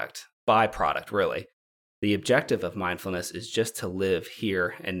byproduct, really. The objective of mindfulness is just to live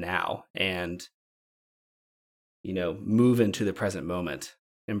here and now and, move into the present moment,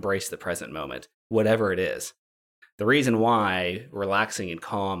 embrace the present moment, whatever it is. The reason why relaxing and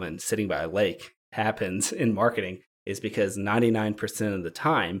calm and sitting by a lake happens in marketing is because 99% of the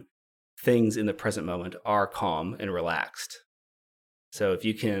time, things in the present moment are calm and relaxed. So if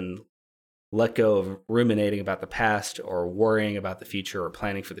you can let go of ruminating about the past or worrying about the future or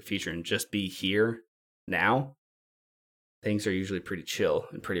planning for the future and just be here now, things are usually pretty chill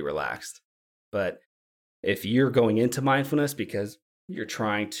and pretty relaxed. But if you're going into mindfulness because you're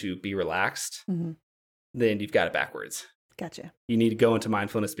trying to be relaxed, then you've got it backwards. Gotcha. You need to go into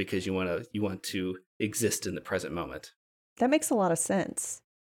mindfulness because you want to exist in the present moment. That makes a lot of sense.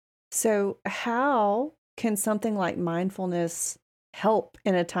 So how can something like mindfulness help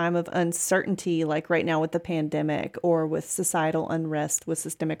in a time of uncertainty, like right now with the pandemic or with societal unrest, with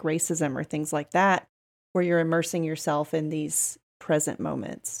systemic racism or things like that, where you're immersing yourself in these present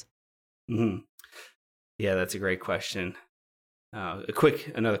moments? Mm-hmm. Yeah, that's a great question. Another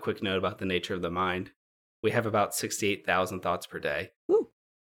quick note about the nature of the mind. We have about 68,000 thoughts per day. Ooh.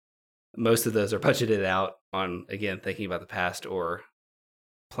 Most of those are budgeted out on, again, thinking about the past or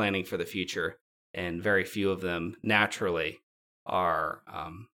planning for the future. And very few of them naturally are,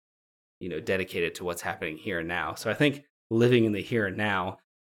 dedicated to what's happening here and now. So I think living in the here and now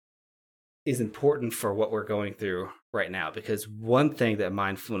is important for what we're going through right now, because one thing that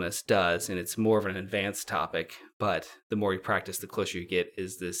mindfulness does, and it's more of an advanced topic, but the more you practice, the closer you get,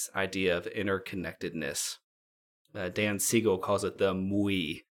 is this idea of interconnectedness. Dan Siegel calls it the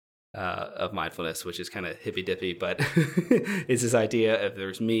MWE of mindfulness, which is kind of hippy-dippy, but it's this idea of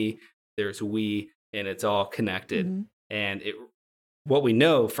there's me, there's we, and it's all connected. Mm-hmm. And what we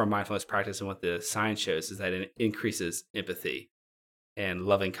know from mindfulness practice and what the science shows is that it increases empathy and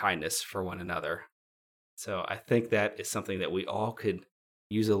loving kindness for one another. So I think that is something that we all could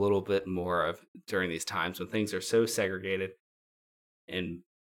use a little bit more of during these times when things are so segregated and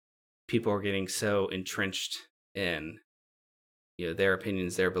people are getting so entrenched in their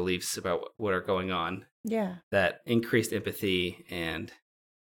opinions, their beliefs about what are going on. Yeah. That increased empathy, and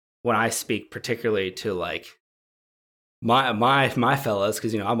when I speak particularly to like my fellows,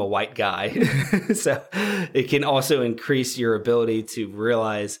 because I'm a white guy, so it can also increase your ability to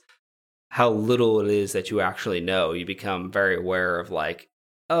realize how little it is that you actually know. You become very aware of like,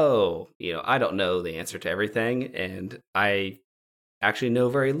 oh, I don't know the answer to everything, and I actually know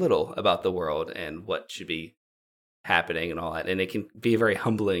very little about the world and what should be happening and all that. And it can be a very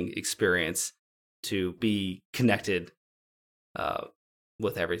humbling experience to be connected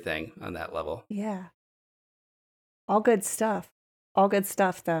with everything on that level. Yeah. All good stuff. All good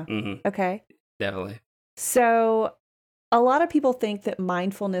stuff, though. Mm-hmm. Okay. Definitely. So a lot of people think that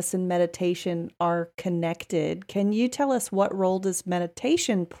mindfulness and meditation are connected. Can you tell us what role does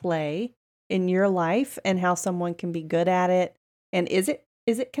meditation play in your life and how someone can be good at it? And is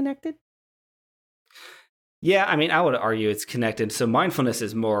it connected? Yeah, I mean, I would argue it's connected. So mindfulness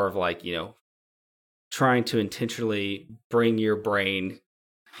is more of like, trying to intentionally bring your brain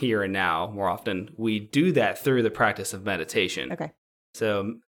here and now more often. We do that through the practice of meditation. Okay.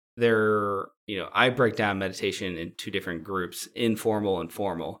 So I break down meditation in two different groups, informal and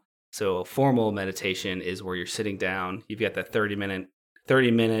formal. So formal meditation is where you're sitting down, you've got that 30 minute,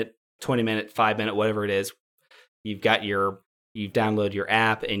 20 minute, 5 minute, whatever it is. You download your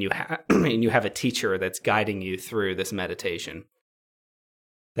app and you have a teacher that's guiding you through this meditation.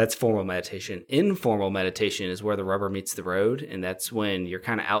 That's formal meditation. Informal meditation is where the rubber meets the road. And that's when you're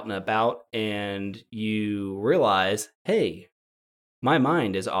kind of out and about and you realize, hey, my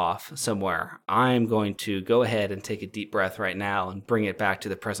mind is off somewhere. I'm going to go ahead and take a deep breath right now and bring it back to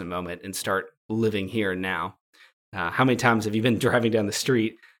the present moment and start living here and now. How many times have you been driving down the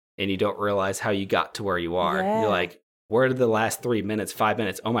street and you don't realize how you got to where you are? Yeah. You're like, where did the last 3 minutes, 5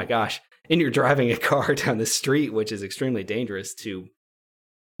 minutes? Oh my gosh. And you're driving a car down the street, which is extremely dangerous to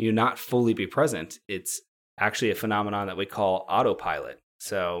you not fully be present. It's actually a phenomenon that we call autopilot.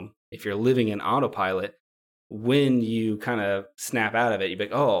 So if you're living in autopilot, when you kind of snap out of it, you're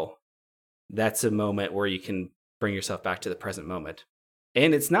like, oh, that's a moment where you can bring yourself back to the present moment.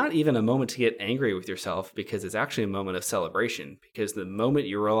 And it's not even a moment to get angry with yourself because it's actually a moment of celebration, because the moment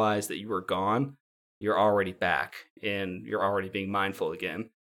you realize that you were gone, you're already back and you're already being mindful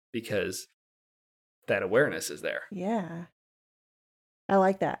again because that awareness is there. Yeah. I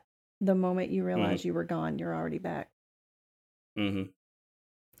like that. The moment you realize you were gone, you're already back. Mm-hmm.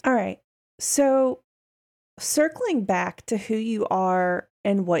 All right. So circling back to who you are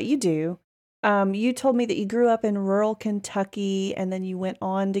and what you do, you told me that you grew up in rural Kentucky and then you went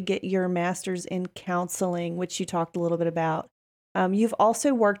on to get your master's in counseling, which you talked a little bit about. You've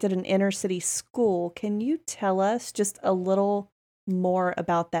also worked at an inner city school. Can you tell us just a little more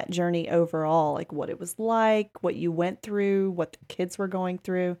about that journey overall, like what it was like, what you went through, what the kids were going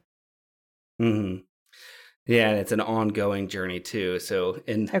through? Mm-hmm. Yeah, and it's an ongoing journey too. So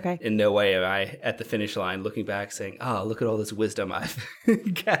in no way am I at the finish line looking back saying, oh, look at all this wisdom I've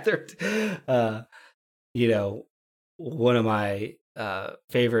gathered. One of my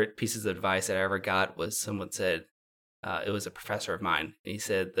favorite pieces of advice that I ever got was someone said, it was a professor of mine. And he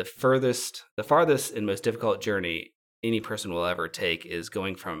said, the farthest and most difficult journey any person will ever take is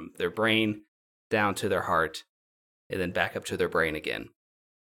going from their brain down to their heart and then back up to their brain again.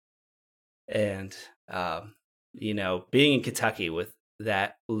 And, being in Kentucky with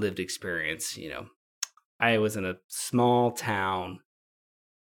that lived experience, I was in a small town.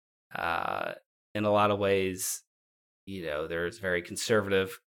 In a lot of ways, there's very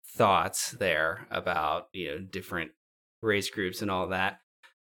conservative thoughts there about, different race groups and all that.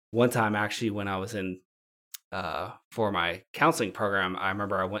 One time, actually, when I was in for my counseling program, I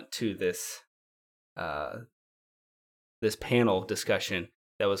remember I went to this panel discussion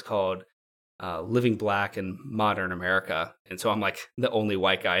that was called Living Black in Modern America. And so I'm like the only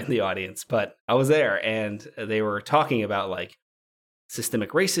white guy in the audience, but I was there and they were talking about like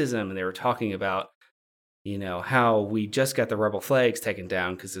systemic racism. And they were talking about, how we just got the rebel flags taken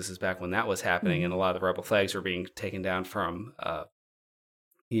down because this is back when that was happening. Mm-hmm. And a lot of the rebel flags were being taken down from,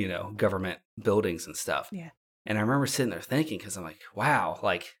 government buildings and stuff. Yeah. And I remember sitting there thinking, because I'm like, wow,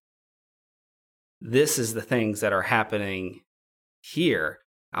 like this is the things that are happening here.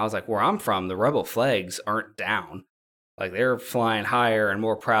 I was like, where I'm from, the rebel flags aren't down. Like they're flying higher and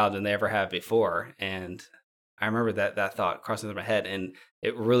more proud than they ever have before. And I remember that thought crossing through my head. And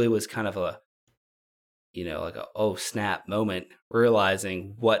it really was kind of a, like a, oh, snap moment,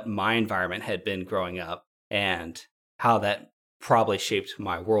 realizing what my environment had been growing up and how that probably shaped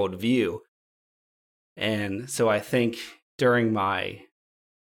my worldview. And so I think during my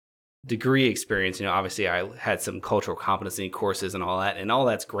degree experience, obviously I had some cultural competency courses and all that, and all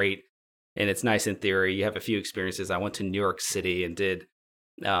that's great. And it's nice in theory. You have a few experiences. I went to New York City and did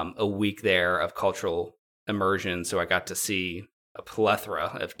a week there of cultural immersion. So I got to see a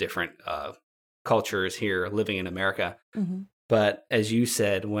plethora of different cultures here living in America. Mm-hmm. But as you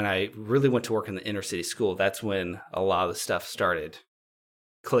said, when I really went to work in the inner city school, that's when a lot of the stuff started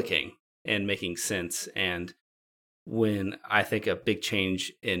clicking and making sense. And when I think a big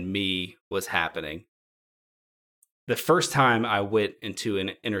change in me was happening. The first time I went into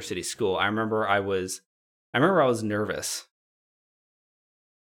an inner city school, I remember I was nervous.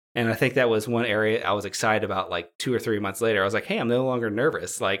 And I think that was one area I was excited about. Like 2 or 3 months later, I was like, hey, I'm no longer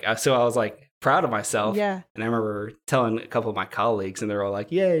nervous. So I was like proud of myself. Yeah. And I remember telling a couple of my colleagues and they're all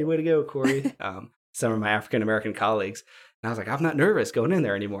like, yay, way to go, Corey. Some of my African-American colleagues. And I was like, I'm not nervous going in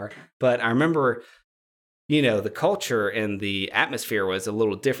there anymore. But I remember, the culture and the atmosphere was a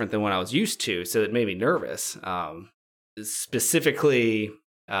little different than what I was used to. So it made me nervous. Specifically,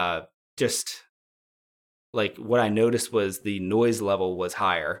 just like what I noticed was the noise level was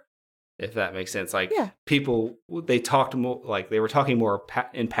higher, if that makes sense. Like people, they talked more, like they were talking more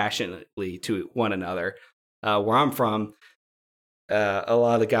impassionately to one another. Where I'm from, a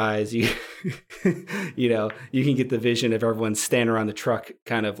lot of the guys, you you can get the vision of everyone standing around the truck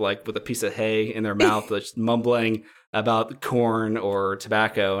kind of like with a piece of hay in their mouth, just mumbling about corn or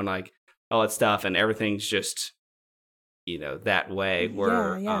tobacco and like all that stuff. And everything's just, that way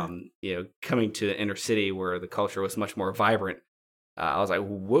where, coming to the inner city where the culture was much more vibrant. I was like,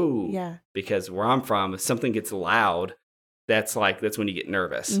 whoa, because where I'm from, if something gets loud, that's when you get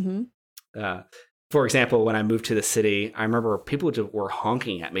nervous. Mm-hmm. For example, when I moved to the city, I remember people just were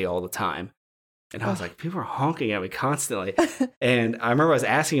honking at me all the time. And I was like, people are honking at me constantly. And I remember I was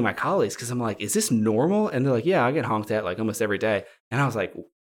asking my colleagues, because I'm like, is this normal? And they're like, yeah, I get honked at like almost every day. And I was like,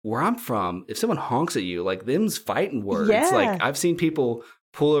 where I'm from, if someone honks at you, like them's fighting words. Yeah. Like I've seen people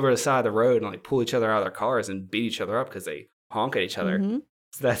pull over the side of the road and like pull each other out of their cars and beat each other up because they honk at each other. Mm-hmm.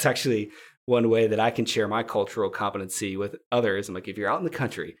 So that's actually one way that I can share my cultural competency with others. I'm like, if you're out in the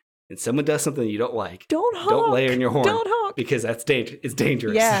country and someone does something you don't like, don't honk. Don't lay on your horn. Don't honk. Because that's it's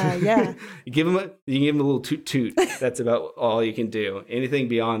dangerous. Yeah. You can give them a little toot toot. That's about all you can do. Anything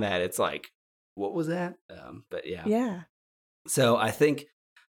beyond that, it's like, what was that? But yeah. Yeah. So I think,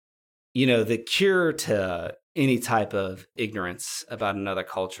 the cure to any type of ignorance about another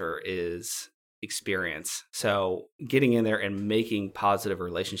culture is experience. So getting in there and making positive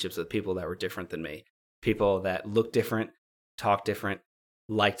relationships with people that were different than me, people that look different, talk different,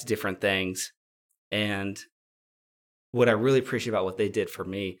 liked different things. And what I really appreciate about what they did for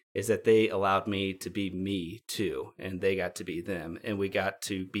me is that they allowed me to be me too. And they got to be them. And we got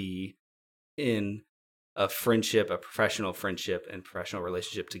to be in a friendship, a professional friendship and professional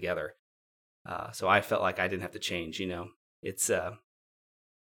relationship together. So I felt like I didn't have to change, it's,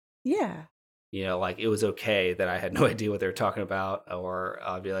 like it was okay that I had no idea what they were talking about, or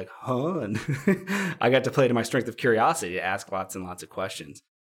I'd be like, huh? And I got to play to my strength of curiosity to ask lots and lots of questions.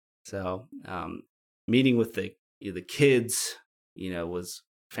 So meeting with the kids, was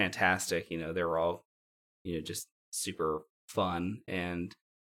fantastic. They were all, just super fun. And,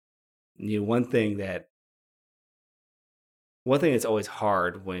 one thing that's always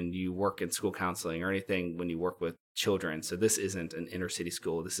hard when you work in school counseling or anything when you work with children, so this isn't an inner city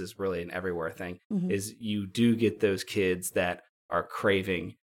school, this is really an everywhere thing, is you do get those kids that are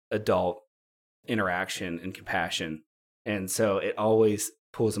craving adult interaction and compassion. And so it always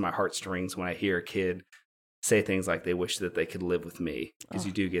pulls in my heartstrings when I hear a kid say things like they wish that they could live with me, because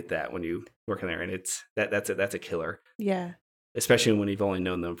you do get that when you work in there, and it's that's a killer. Yeah. Especially when you've only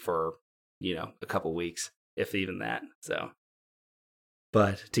known them for, a couple weeks, if even that. So,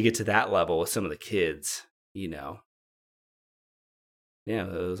 but to get to that level with some of the kids, yeah,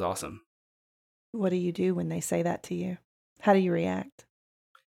 it was awesome. What do you do when they say that to you? How do you react?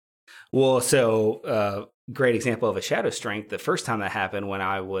 Well, so great example of a shadow strength. The first time that happened when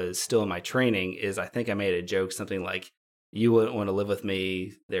I was still in my training is I think I made a joke, something like, you wouldn't want to live with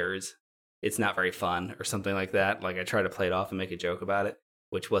me. It's not very fun or something like that. Like I tried to play it off and make a joke about it,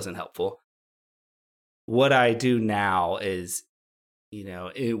 which wasn't helpful. What I do now is,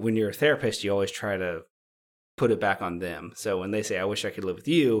 when you're a therapist, you always try to put it back on them. So when they say, I wish I could live with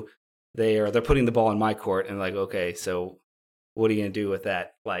you, they're putting the ball in my court and like, okay, so what are you going to do with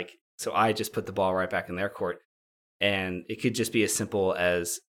that? Like, so I just put the ball right back in their court. And it could just be as simple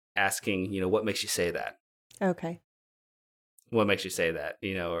as asking, what makes you say that? Okay. What makes you say that?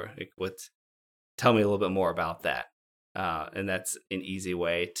 Or tell me a little bit more about that. And that's an easy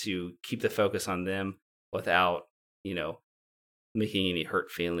way to keep the focus on them without, making any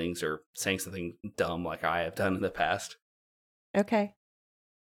hurt feelings or saying something dumb like I have done in the past. Okay.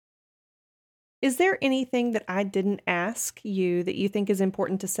 Is there anything that I didn't ask you that you think is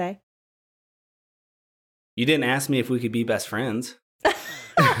important to say? You didn't ask me if we could be best friends.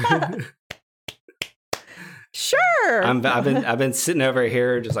 Sure. I've been sitting over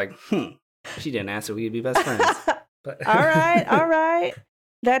here just like, she didn't ask if we could be best friends. But all right.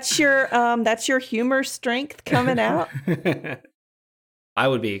 That's your humor strength coming out. I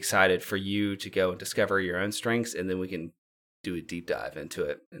would be excited for you to go and discover your own strengths, and then we can do a deep dive into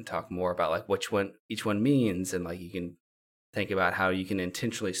it and talk more about like each one means, and like you can think about how you can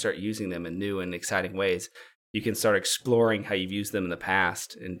intentionally start using them in new and exciting ways. You can start exploring how you've used them in the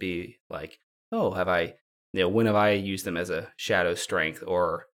past and be like, oh, when have I used them as a shadow strength?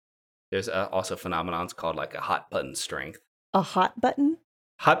 Or there's also phenomenons called like a hot button strength. A hot button?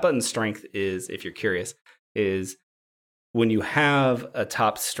 Hot button strength is, if you're curious, is when you have a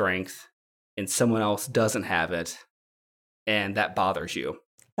top strength and someone else doesn't have it, and that bothers you.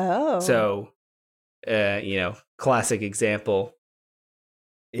 Oh. So classic example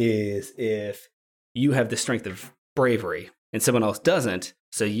is if you have the strength of bravery and someone else doesn't.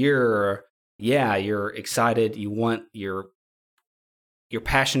 So you're excited. You're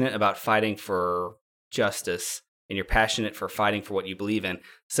passionate about fighting for justice, and you're passionate for fighting for what you believe in.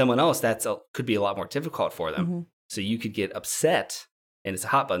 Someone else, could be a lot more difficult for them. Mm-hmm. So you could get upset, and it's a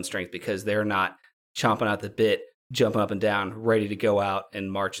hot button strength because they're not chomping out the bit, jumping up and down, ready to go out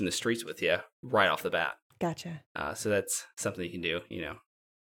and march in the streets with you right off the bat. Gotcha. So that's something you can do.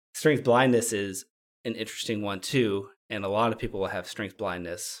 Strength blindness is an interesting one too, and a lot of people will have strength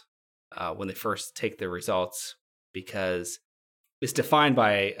blindness when they first take their results because it's defined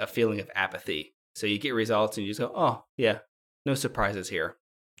by a feeling of apathy. So you get results and you just go, oh, yeah, no surprises here.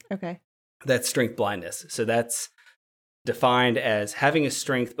 Okay. That's strength blindness. So that's defined as having a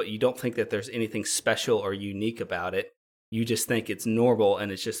strength, but you don't think that there's anything special or unique about it. You just think it's normal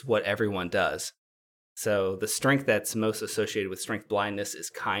and it's just what everyone does. So the strength that's most associated with strength blindness is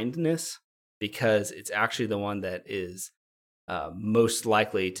kindness, because it's actually the one that is most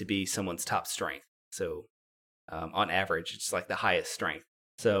likely to be someone's top strength. So on average, it's like the highest strength.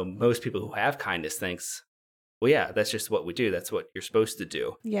 So most people who have kindness thinks, well, yeah, that's just what we do. That's what you're supposed to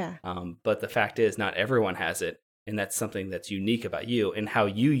do. Yeah. But the fact is, not everyone has it. And that's something that's unique about you. And how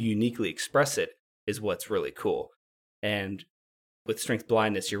you uniquely express it is what's really cool. And with strength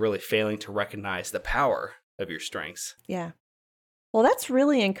blindness, you're really failing to recognize the power of your strengths. Yeah. Well, that's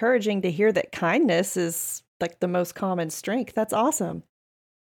really encouraging to hear that kindness is like the most common strength. That's awesome.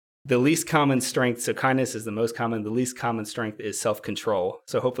 The least common strength, so kindness is the most common. The least common strength is self-control.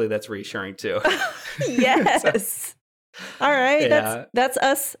 So hopefully that's reassuring too. Yes. All right. Yeah. That's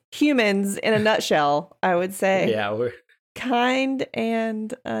us humans in a nutshell, I would say. Yeah, we're kind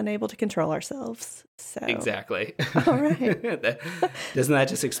and unable to control ourselves. So exactly. All right. Doesn't that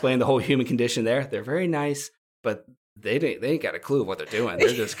just explain the whole human condition there? They're very nice, but they ain't got a clue of what they're doing. They're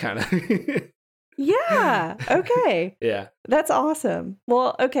just kind of Yeah. Okay. Yeah. That's awesome.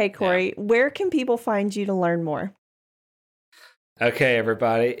 Well, okay, Corey, where can people find you to learn more? Okay,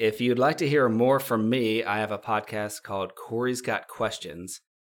 everybody. If you'd like to hear more from me, I have a podcast called Corey's Got Questions.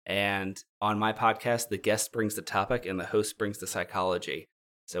 And on my podcast, the guest brings the topic and the host brings the psychology.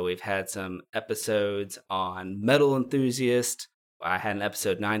 So we've had some episodes on metal enthusiast. I had an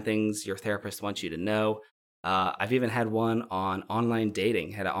episode 9 things your therapist wants you to know. I've even had one on online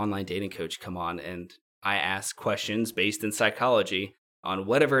dating, had an online dating coach come on, and I ask questions based in psychology on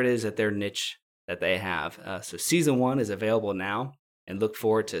whatever it is at their niche that they have. So season 1 is available now, and look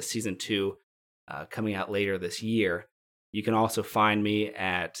forward to season 2 coming out later this year. You can also find me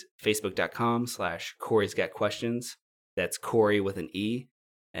at facebook.com/Corey's Got Questions. That's Corey with an E.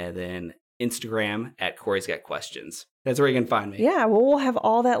 And then Instagram at Corey's Got Questions. That's where you can find me. Yeah, well, we'll have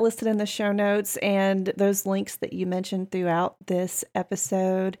all that listed in the show notes and those links that you mentioned throughout this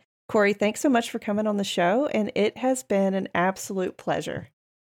episode. Corey, thanks so much for coming on the show, and it has been an absolute pleasure.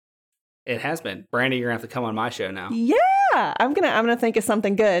 It has been. Brandy, you're going to have to come on my show now. Yeah, I'm gonna think of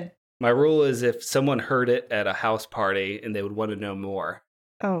something good. My rule is if someone heard it at a house party and they would want to know more.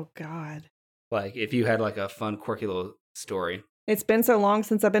 Oh, God. Like if you had like a fun, quirky little story. It's been so long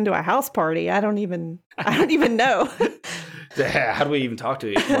since I've been to a house party. I don't even know. How do we even talk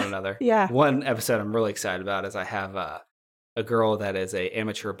to one another? Yeah. One episode I'm really excited about is I have a girl that is a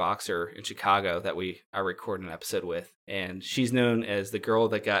amateur boxer in Chicago that I record an episode with. And she's known as the girl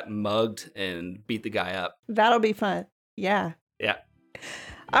that got mugged and beat the guy up. That'll be fun. Yeah. Yeah.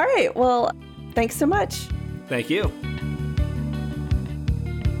 All right. Well, thanks so much. Thank you.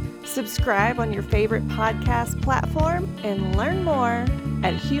 Subscribe on your favorite podcast platform and learn more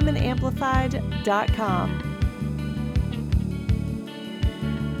at humanamplified.com.